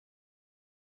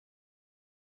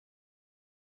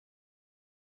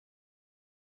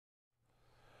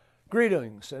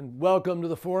Greetings and welcome to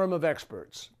the Forum of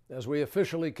Experts as we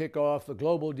officially kick off the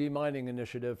Global Demining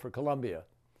Initiative for Colombia.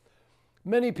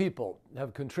 Many people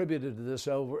have contributed to this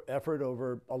effort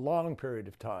over a long period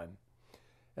of time.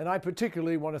 And I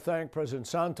particularly want to thank President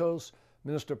Santos,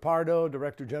 Minister Pardo,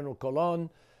 Director General Colon,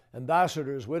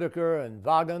 Ambassadors Whitaker and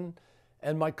Vagan,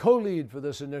 and my co-lead for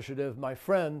this initiative, my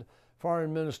friend,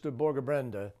 Foreign Minister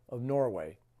Borgebrende of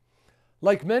Norway.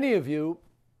 Like many of you,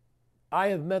 I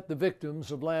have met the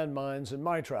victims of landmines in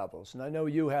my travels, and I know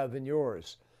you have in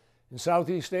yours. In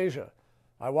Southeast Asia,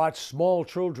 I watched small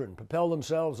children propel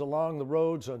themselves along the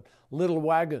roads on little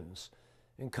wagons.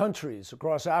 In countries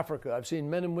across Africa, I've seen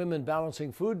men and women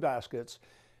balancing food baskets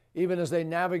even as they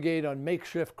navigate on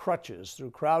makeshift crutches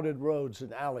through crowded roads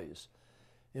and alleys.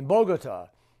 In Bogota,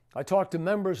 I talked to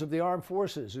members of the armed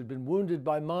forces who'd been wounded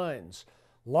by mines,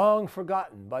 long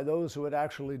forgotten by those who had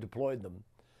actually deployed them.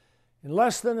 In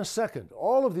less than a second,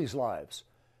 all of these lives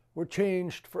were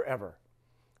changed forever.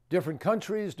 Different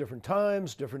countries, different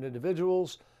times, different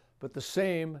individuals, but the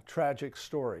same tragic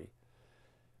story.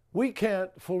 We can't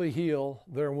fully heal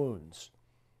their wounds.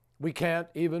 We can't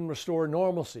even restore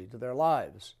normalcy to their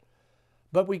lives.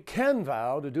 But we can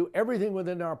vow to do everything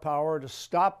within our power to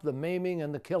stop the maiming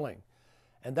and the killing.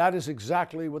 And that is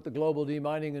exactly what the Global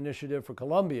Demining Initiative for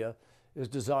Colombia is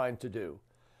designed to do.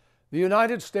 The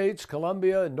United States,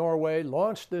 Colombia, and Norway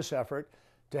launched this effort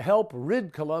to help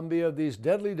rid Colombia of these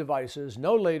deadly devices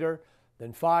no later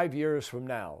than 5 years from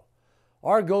now.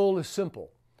 Our goal is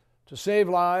simple: to save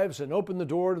lives and open the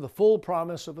door to the full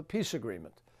promise of a peace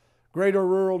agreement, greater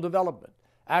rural development,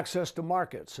 access to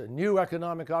markets, and new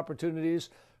economic opportunities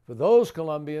for those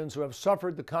Colombians who have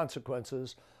suffered the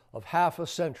consequences of half a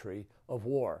century of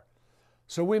war.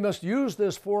 So we must use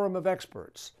this forum of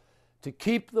experts to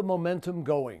keep the momentum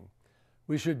going.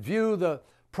 We should view the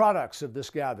products of this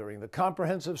gathering, the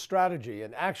comprehensive strategy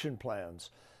and action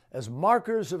plans, as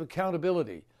markers of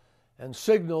accountability and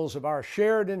signals of our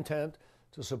shared intent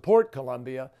to support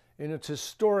Colombia in its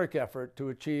historic effort to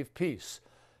achieve peace.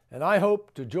 And I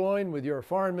hope to join with your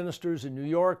foreign ministers in New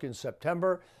York in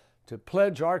September to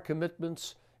pledge our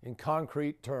commitments in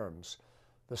concrete terms.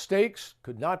 The stakes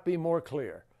could not be more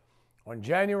clear. On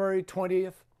January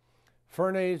 20th,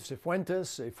 Ferney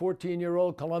Cifuentes, a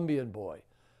 14-year-old Colombian boy,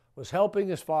 was helping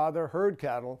his father herd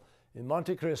cattle in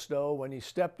Monte Cristo when he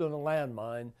stepped on a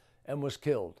landmine and was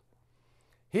killed.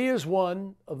 He is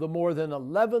one of the more than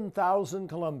 11,000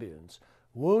 Colombians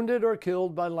wounded or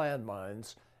killed by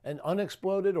landmines and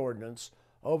unexploded ordnance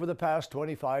over the past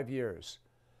 25 years.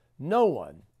 No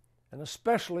one, and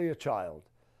especially a child,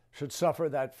 should suffer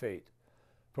that fate.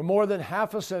 For more than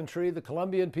half a century, the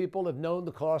Colombian people have known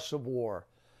the costs of war.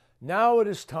 Now it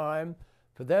is time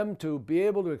for them to be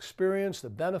able to experience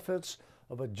the benefits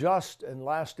of a just and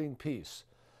lasting peace.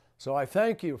 So I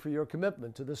thank you for your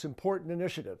commitment to this important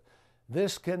initiative.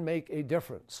 This can make a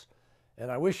difference. And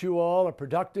I wish you all a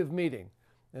productive meeting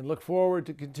and look forward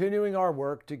to continuing our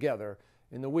work together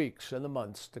in the weeks and the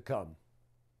months to come.